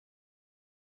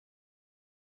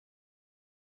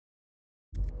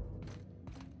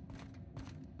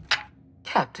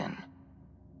Captain,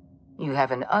 you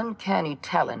have an uncanny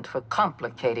talent for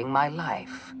complicating my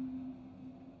life.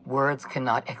 Words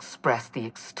cannot express the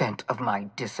extent of my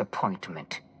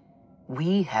disappointment.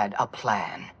 We had a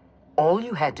plan. All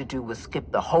you had to do was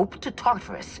skip the Hope to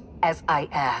Tartarus, as I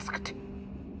asked.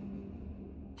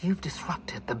 You've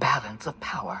disrupted the balance of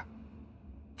power.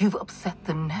 You've upset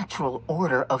the natural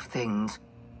order of things.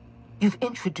 You've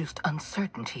introduced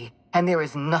uncertainty, and there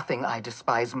is nothing I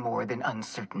despise more than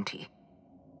uncertainty.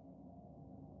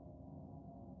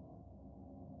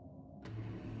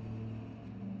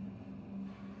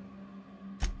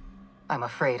 I'm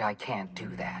afraid I can't do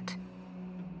that.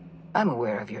 I'm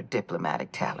aware of your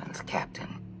diplomatic talents,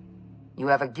 Captain. You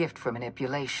have a gift for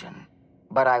manipulation,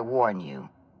 but I warn you,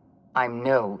 I'm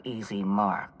no easy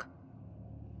mark.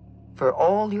 For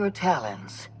all your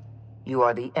talents, you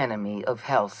are the enemy of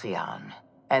Halcyon,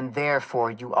 and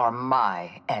therefore you are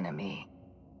my enemy.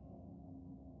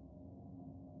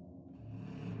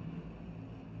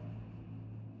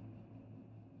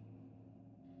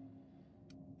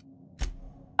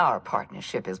 Our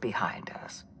partnership is behind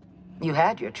us. You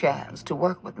had your chance to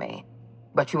work with me,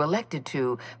 but you elected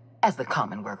to, as the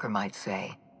common worker might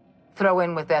say, throw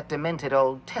in with that demented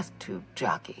old test tube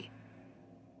jockey.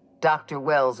 Dr.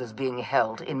 Wells is being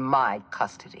held in my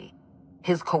custody.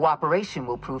 His cooperation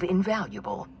will prove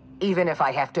invaluable, even if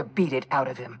I have to beat it out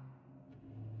of him.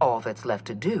 All that's left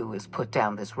to do is put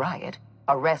down this riot,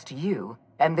 arrest you,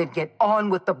 and then get on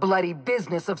with the bloody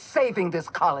business of saving this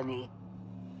colony.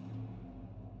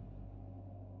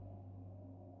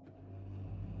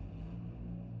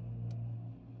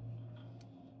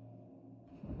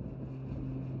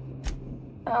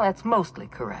 Well, that's mostly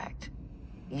correct.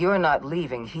 You're not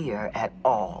leaving here at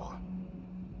all.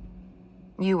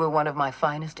 You were one of my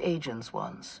finest agents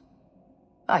once.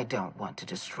 I don't want to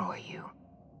destroy you.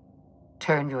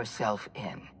 Turn yourself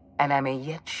in, and I may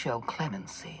yet show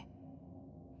clemency.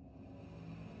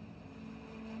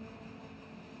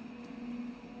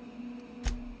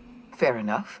 Fair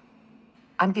enough.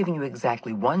 I'm giving you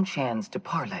exactly one chance to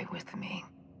parley with me.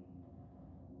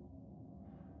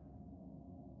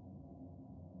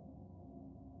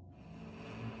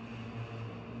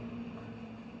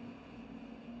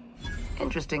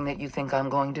 Interesting that you think I'm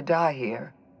going to die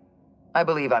here. I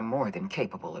believe I'm more than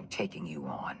capable of taking you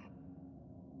on.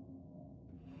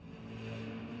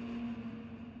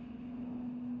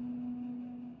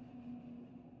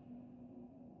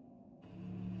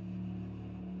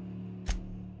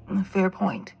 Fair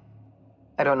point.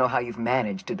 I don't know how you've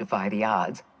managed to defy the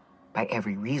odds. By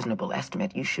every reasonable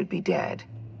estimate, you should be dead.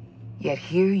 Yet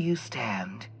here you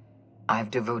stand. I've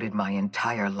devoted my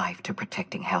entire life to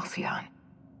protecting Halcyon.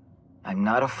 I'm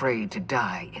not afraid to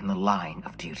die in the line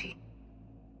of duty.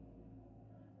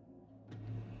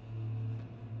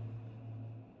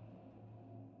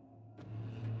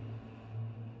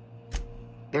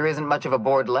 There isn't much of a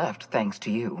board left, thanks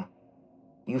to you.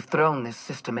 You've thrown this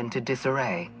system into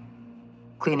disarray.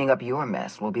 Cleaning up your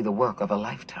mess will be the work of a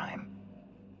lifetime.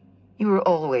 You were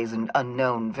always an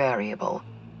unknown variable.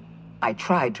 I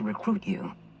tried to recruit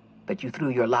you, but you threw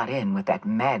your lot in with that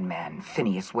madman,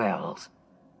 Phineas Wells.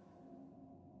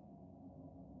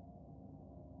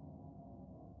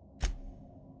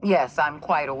 Yes, I'm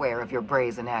quite aware of your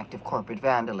brazen act of corporate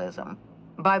vandalism.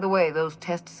 By the way, those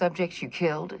test subjects you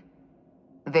killed,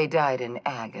 they died in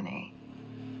agony.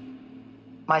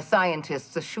 My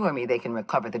scientists assure me they can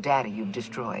recover the data you've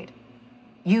destroyed.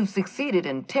 You've succeeded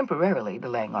in temporarily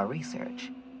delaying our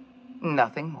research.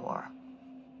 Nothing more.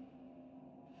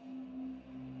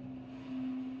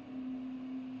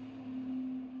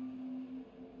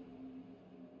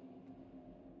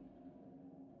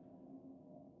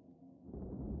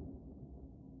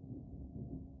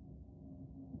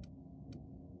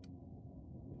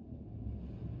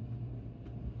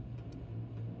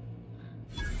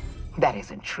 That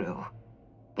isn't true.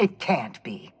 It can't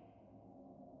be.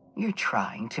 You're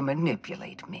trying to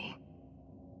manipulate me.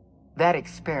 That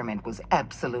experiment was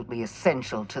absolutely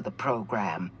essential to the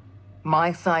program.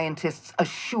 My scientists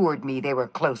assured me they were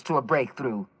close to a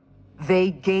breakthrough. They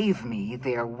gave me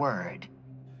their word.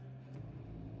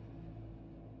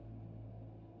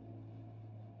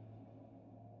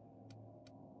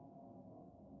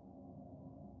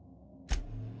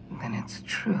 Then it's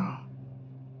true.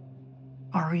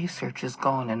 Our research is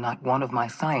gone, and not one of my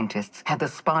scientists had the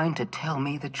spine to tell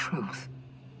me the truth.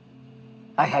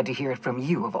 I had to hear it from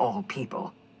you, of all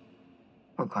people.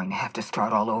 We're going to have to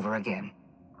start all over again.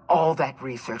 All that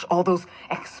research, all those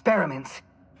experiments,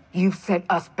 you've set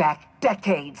us back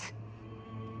decades.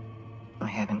 I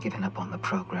haven't given up on the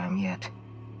program yet.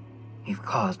 You've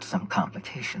caused some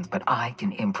complications, but I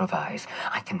can improvise.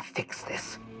 I can fix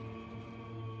this.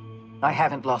 I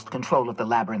haven't lost control of the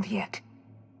labyrinth yet.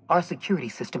 Our security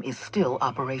system is still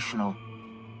operational.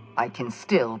 I can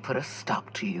still put a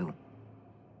stop to you.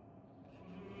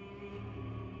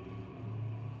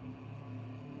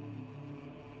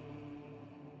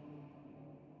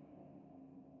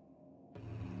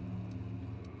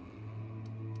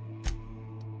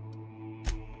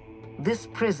 This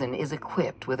prison is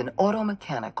equipped with an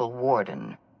automechanical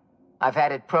warden. I've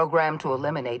had it programmed to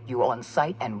eliminate you on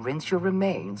sight and rinse your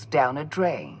remains down a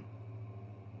drain.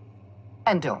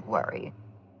 And don't worry.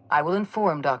 I will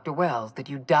inform Dr. Wells that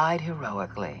you died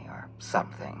heroically, or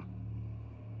something.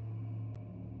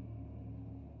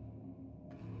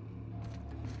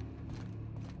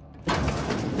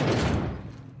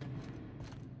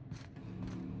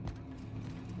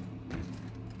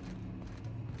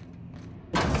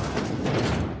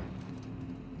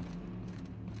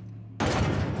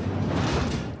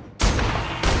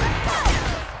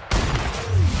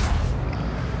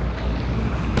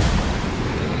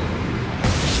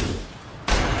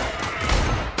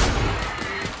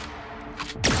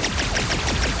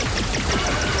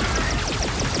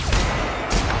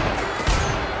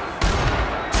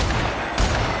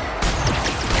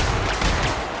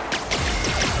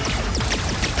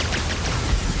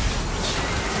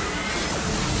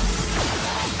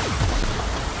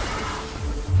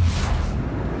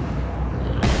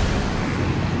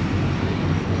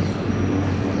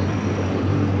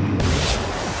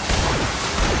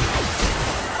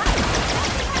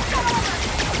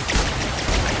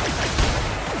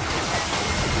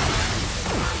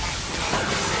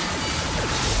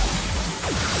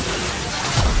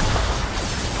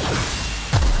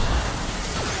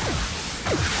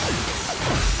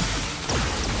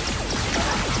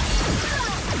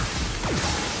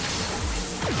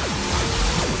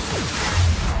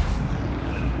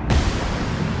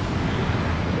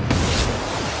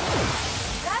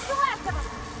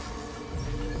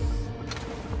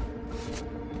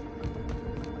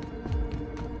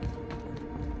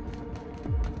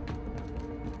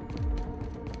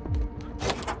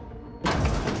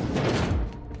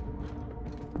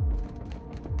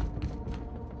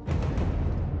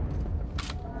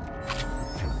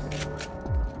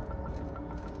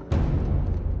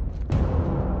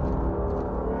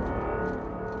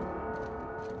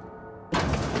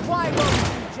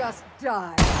 Just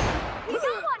die. You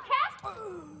don't want Cass?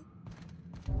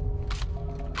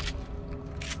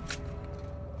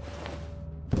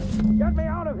 Get me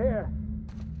out of here!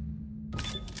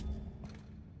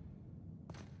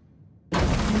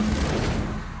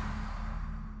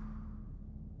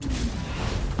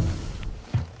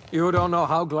 You don't know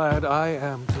how glad I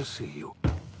am to see you.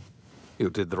 You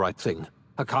did the right thing.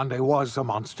 Akande was a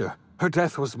monster. Her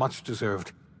death was much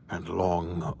deserved, and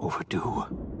long overdue.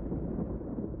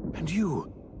 And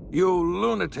you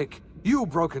lunatic, you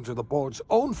broke into the board's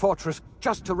own fortress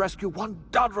just to rescue one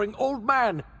doddering old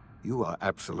man. You are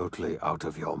absolutely out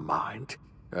of your mind,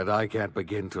 and I can't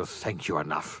begin to thank you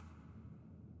enough.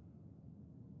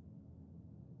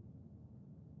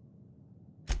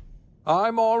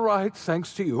 I'm all right,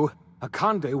 thanks to you.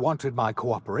 Akande wanted my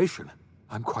cooperation.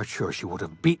 I'm quite sure she would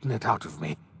have beaten it out of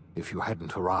me if you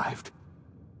hadn't arrived.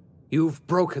 You've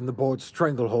broken the board's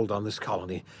stranglehold on this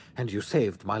colony, and you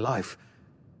saved my life.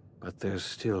 But there's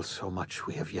still so much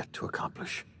we have yet to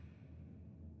accomplish.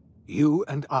 You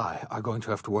and I are going to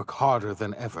have to work harder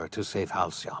than ever to save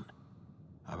Halcyon.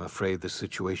 I'm afraid the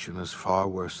situation is far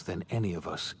worse than any of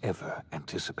us ever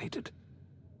anticipated.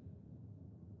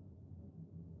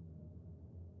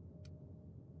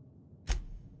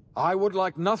 I would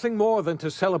like nothing more than to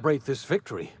celebrate this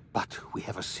victory, but we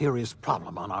have a serious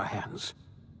problem on our hands.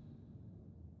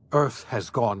 Earth has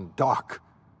gone dark.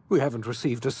 We haven't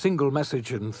received a single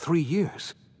message in 3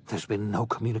 years. There's been no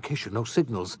communication, no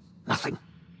signals, nothing.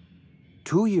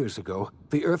 2 years ago,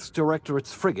 the Earth's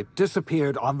Directorate's frigate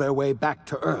disappeared on their way back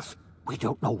to Earth. We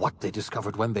don't know what they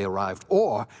discovered when they arrived,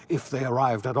 or if they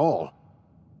arrived at all.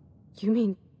 You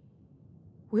mean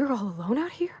we're all alone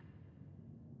out here?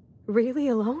 Really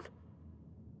alone?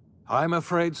 I'm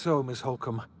afraid so, Miss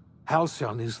Holcomb.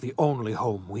 Halcyon is the only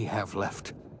home we have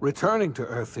left. Returning to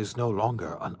Earth is no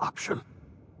longer an option.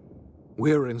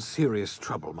 We're in serious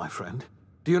trouble, my friend.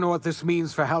 Do you know what this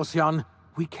means for Halcyon?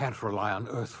 We can't rely on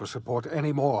Earth for support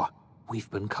anymore. We've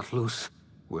been cut loose.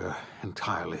 We're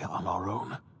entirely on our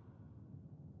own.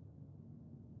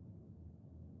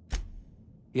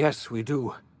 Yes, we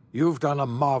do. You've done a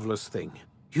marvelous thing.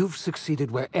 You've succeeded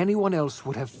where anyone else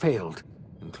would have failed,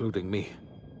 including me.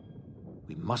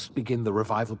 We must begin the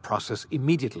revival process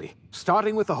immediately,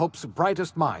 starting with the Hope's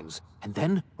brightest minds. And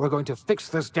then we're going to fix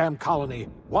this damn colony,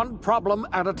 one problem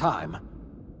at a time.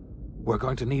 We're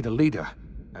going to need a leader,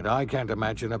 and I can't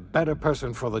imagine a better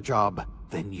person for the job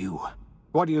than you.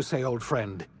 What do you say, old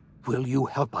friend? Will you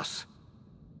help us?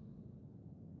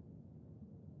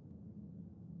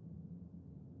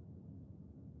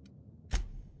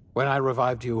 When I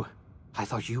revived you, I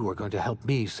thought you were going to help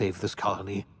me save this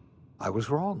colony. I was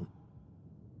wrong.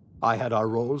 I had our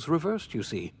roles reversed, you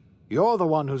see. You're the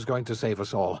one who's going to save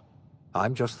us all.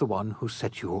 I'm just the one who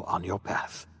set you on your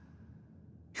path.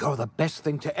 You're the best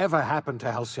thing to ever happen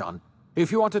to Halcyon.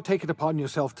 If you want to take it upon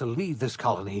yourself to lead this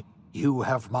colony, you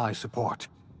have my support.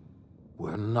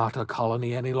 We're not a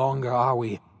colony any longer, are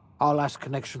we? Our last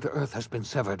connection to Earth has been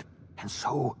severed, and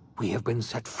so we have been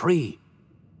set free.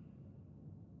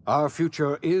 Our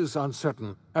future is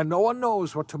uncertain, and no one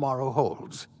knows what tomorrow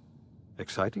holds.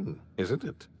 Exciting, isn't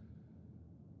it?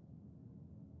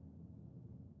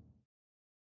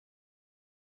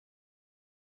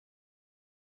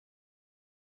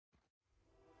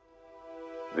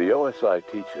 The OSI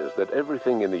teaches that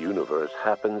everything in the universe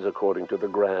happens according to the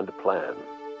grand plan.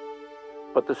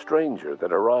 But the stranger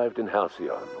that arrived in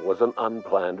Halcyon was an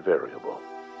unplanned variable.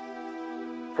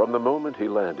 From the moment he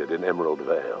landed in Emerald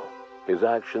Vale, his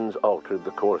actions altered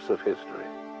the course of history.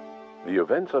 The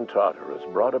events on Tartarus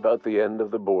brought about the end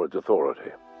of the board's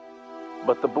authority.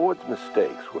 But the board's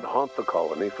mistakes would haunt the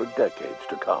colony for decades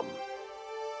to come.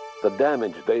 The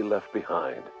damage they left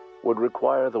behind would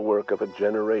require the work of a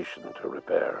generation to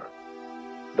repair.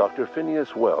 Dr.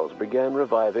 Phineas Wells began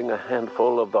reviving a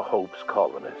handful of the Hope's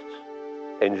colonists.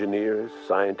 Engineers,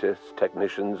 scientists,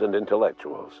 technicians, and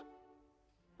intellectuals.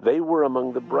 They were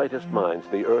among the brightest minds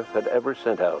the Earth had ever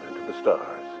sent out into the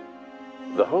stars.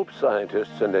 The Hope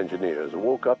scientists and engineers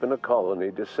woke up in a colony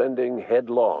descending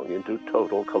headlong into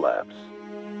total collapse.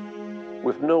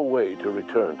 With no way to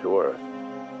return to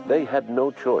Earth, they had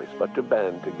no choice but to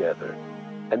band together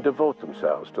and devote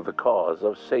themselves to the cause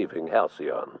of saving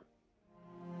Halcyon.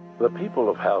 The people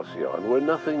of Halcyon were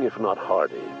nothing if not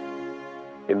hardy.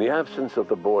 In the absence of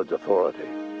the board's authority,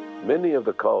 many of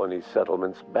the colony's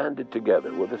settlements banded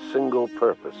together with a single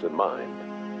purpose in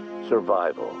mind: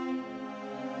 survival.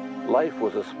 Life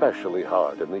was especially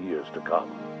hard in the years to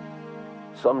come.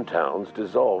 Some towns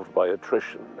dissolved by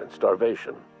attrition and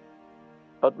starvation,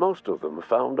 but most of them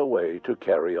found a way to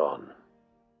carry on.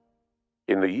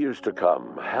 In the years to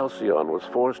come, Halcyon was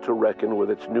forced to reckon with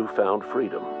its newfound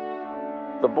freedom.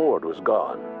 The board was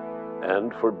gone,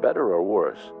 and for better or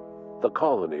worse, the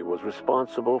colony was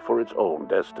responsible for its own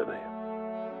destiny.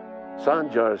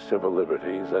 Sanjar's civil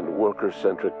liberties and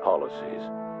worker-centric policies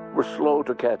were slow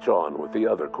to catch on with the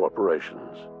other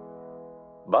corporations.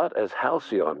 But as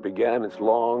Halcyon began its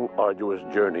long, arduous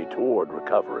journey toward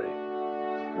recovery,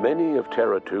 many of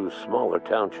Terra 2's smaller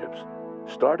townships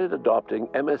started adopting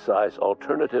MSI's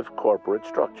alternative corporate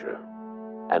structure,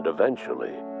 and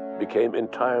eventually became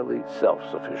entirely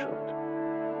self-sufficient.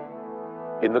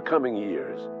 In the coming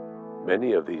years,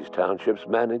 many of these townships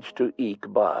managed to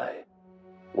eke by,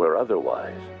 where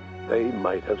otherwise they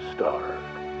might have starved.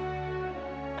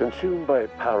 Consumed by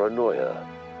paranoia,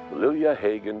 Lilia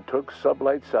Hagen took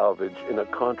Sublight Salvage in a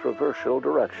controversial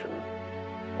direction,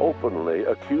 openly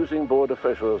accusing board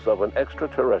officials of an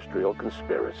extraterrestrial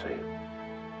conspiracy.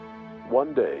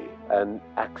 One day, an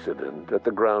accident at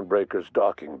the Groundbreaker's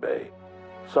docking bay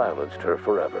silenced her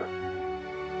forever.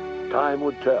 Time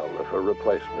would tell if her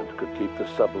replacement could keep the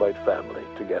Sublight family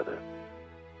together.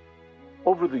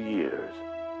 Over the years,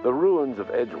 the ruins of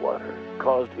Edgewater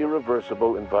caused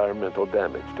irreversible environmental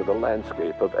damage to the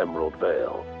landscape of Emerald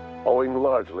Vale, owing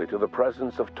largely to the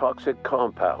presence of toxic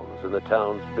compounds in the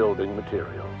town's building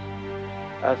materials.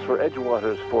 As for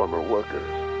Edgewater's former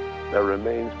workers, their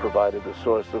remains provided a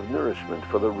source of nourishment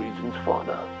for the region's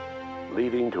fauna,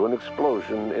 leading to an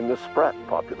explosion in the sprat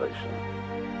population.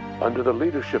 Under the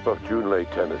leadership of Junlei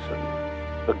Tennyson,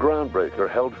 the Groundbreaker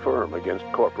held firm against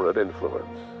corporate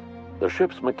influence. The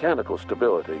ship's mechanical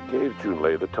stability gave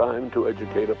Junlei the time to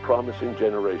educate a promising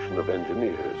generation of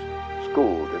engineers,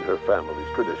 schooled in her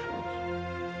family's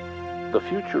traditions. The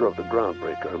future of the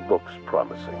Groundbreaker looks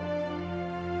promising.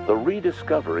 The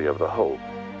rediscovery of the Hope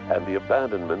and the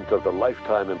abandonment of the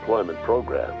lifetime employment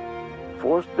program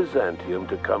forced Byzantium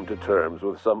to come to terms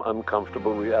with some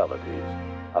uncomfortable realities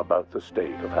about the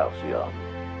state of Halcyon.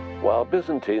 While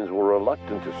Byzantines were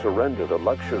reluctant to surrender the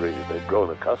luxuries they'd grown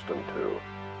accustomed to,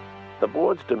 the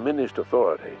board's diminished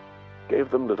authority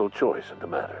gave them little choice in the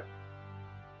matter.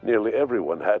 Nearly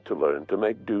everyone had to learn to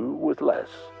make do with less.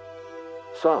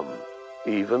 Some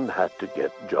even had to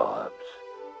get jobs.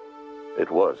 It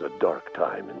was a dark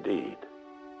time indeed.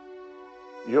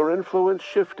 Your influence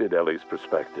shifted Ellie's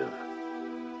perspective.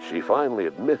 She finally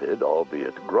admitted,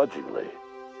 albeit grudgingly,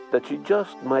 that she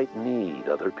just might need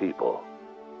other people.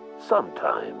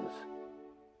 Sometimes.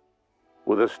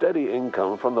 With a steady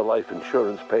income from the life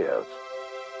insurance payouts,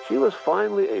 she was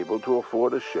finally able to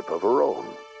afford a ship of her own.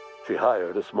 She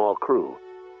hired a small crew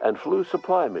and flew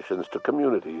supply missions to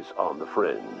communities on the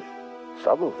fringe.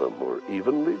 Some of them were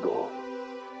even legal.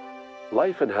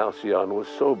 Life in Halcyon was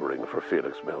sobering for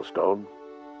Felix Millstone.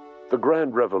 The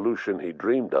grand revolution he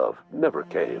dreamed of never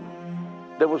came.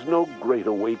 There was no great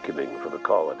awakening for the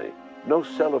colony, no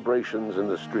celebrations in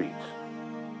the streets.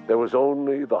 There was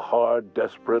only the hard,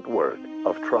 desperate work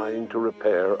of trying to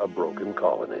repair a broken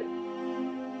colony.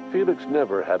 Felix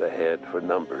never had a head for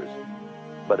numbers,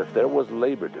 but if there was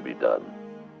labor to be done,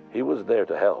 he was there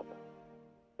to help.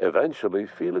 Eventually,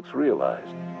 Felix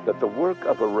realized that the work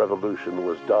of a revolution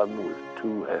was done with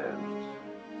two hands.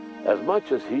 As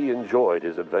much as he enjoyed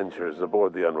his adventures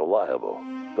aboard the Unreliable,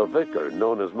 the vicar,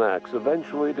 known as Max,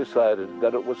 eventually decided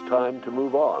that it was time to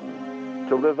move on,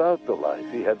 to live out the life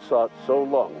he had sought so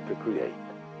long to create.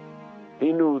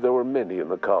 He knew there were many in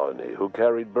the colony who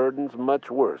carried burdens much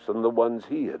worse than the ones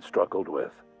he had struggled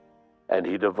with, and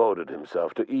he devoted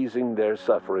himself to easing their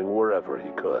suffering wherever he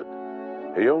could.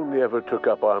 He only ever took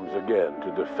up arms again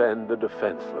to defend the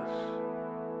defenseless.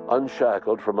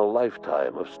 Unshackled from a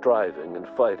lifetime of striving and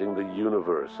fighting the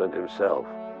universe and himself,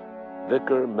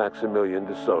 Vicar Maximilian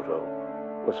de Soto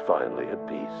was finally at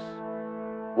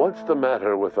peace. Once the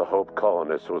matter with the Hope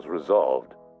colonists was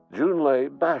resolved, Junlei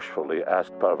bashfully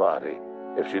asked Parvati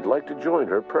if she'd like to join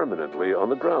her permanently on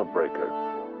the Groundbreaker,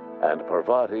 and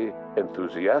Parvati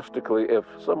enthusiastically, if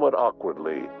somewhat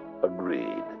awkwardly,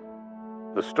 agreed.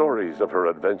 The stories of her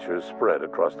adventures spread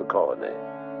across the colony,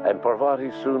 and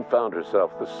Parvati soon found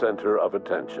herself the center of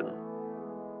attention.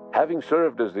 Having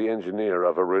served as the engineer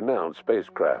of a renowned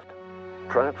spacecraft,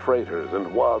 tramp freighters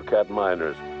and wildcat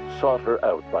miners sought her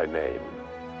out by name,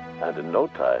 and in no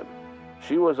time,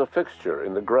 she was a fixture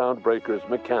in the Groundbreaker's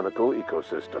mechanical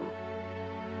ecosystem.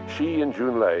 She and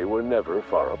Junlei were never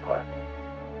far apart.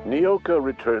 Nyoka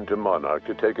returned to Monarch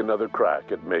to take another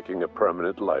crack at making a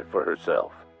permanent life for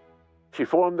herself. She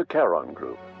formed the Charon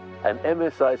Group, an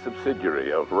MSI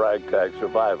subsidiary of ragtag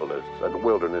survivalists and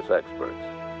wilderness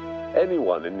experts.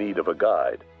 Anyone in need of a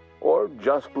guide, or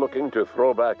just looking to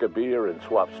throw back a beer and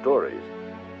swap stories,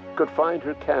 could find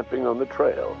her camping on the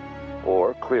trail,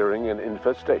 or clearing an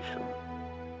infestation.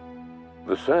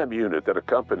 The SAM unit that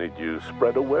accompanied you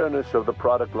spread awareness of the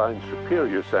product line's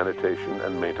superior sanitation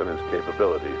and maintenance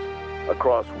capabilities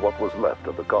across what was left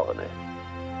of the colony.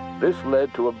 This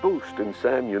led to a boost in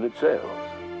SAM unit sales.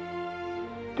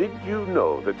 Did you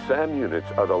know that SAM units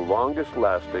are the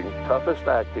longest-lasting,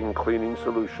 toughest-acting cleaning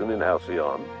solution in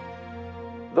Halcyon?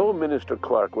 Though Minister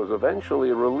Clark was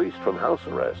eventually released from house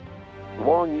arrest,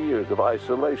 long years of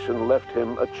isolation left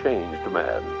him a changed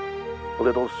man,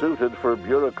 little suited for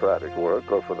bureaucratic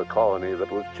work or for the colony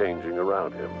that was changing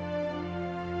around him.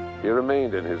 He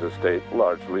remained in his estate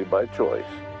largely by choice,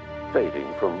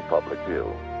 fading from public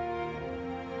view.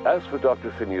 As for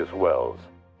Dr. Phineas Wells,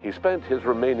 he spent his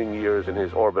remaining years in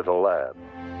his orbital lab.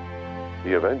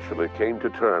 He eventually came to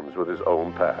terms with his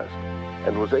own past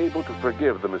and was able to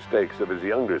forgive the mistakes of his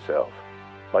younger self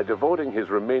by devoting his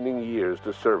remaining years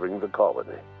to serving the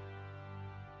colony.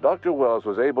 Dr. Wells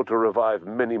was able to revive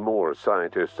many more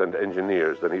scientists and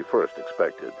engineers than he first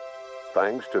expected,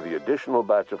 thanks to the additional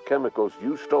batch of chemicals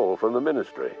you stole from the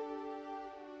ministry.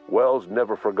 Wells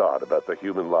never forgot about the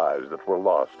human lives that were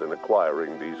lost in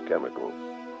acquiring these chemicals.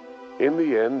 In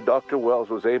the end, Dr. Wells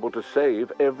was able to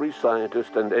save every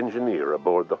scientist and engineer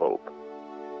aboard the Hope.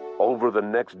 Over the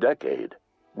next decade,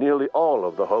 nearly all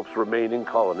of the Hope's remaining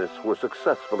colonists were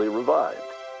successfully revived.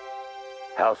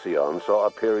 Halcyon saw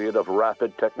a period of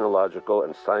rapid technological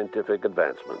and scientific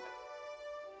advancement.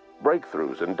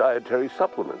 Breakthroughs in dietary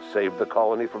supplements saved the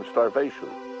colony from starvation.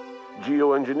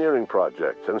 Geoengineering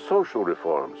projects and social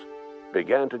reforms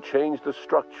began to change the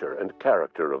structure and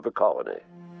character of the colony.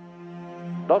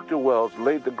 Dr. Wells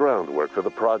laid the groundwork for the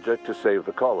project to save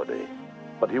the colony,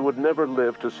 but he would never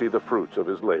live to see the fruits of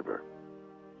his labor.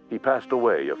 He passed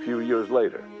away a few years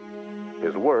later.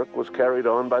 His work was carried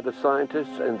on by the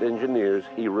scientists and engineers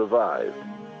he revived.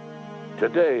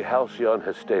 Today, Halcyon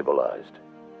has stabilized.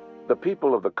 The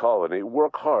people of the colony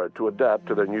work hard to adapt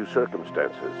to their new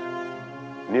circumstances.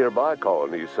 Nearby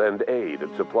colonies send aid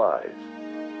and supplies.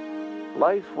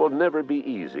 Life will never be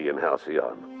easy in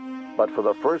Halcyon, but for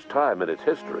the first time in its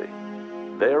history,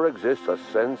 there exists a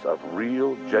sense of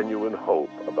real, genuine hope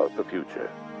about the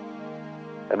future.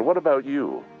 And what about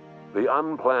you? the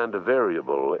unplanned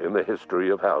variable in the history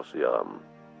of Halcyon.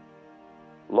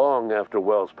 Long after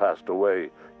Wells passed away,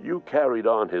 you carried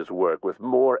on his work with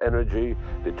more energy,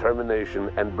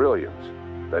 determination, and brilliance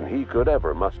than he could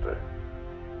ever muster.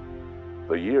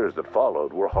 The years that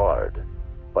followed were hard,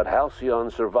 but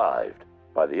Halcyon survived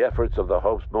by the efforts of the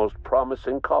Hope's most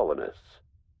promising colonists,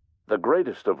 the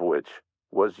greatest of which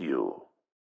was you.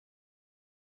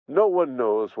 No one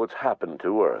knows what's happened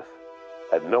to Earth,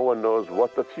 and no one knows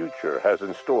what the future has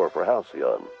in store for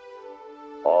Halcyon.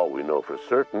 All we know for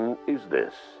certain is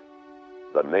this: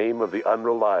 the name of the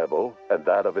Unreliable and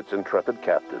that of its intrepid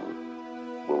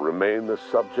captain will remain the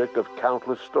subject of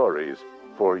countless stories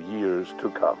for years to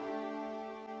come.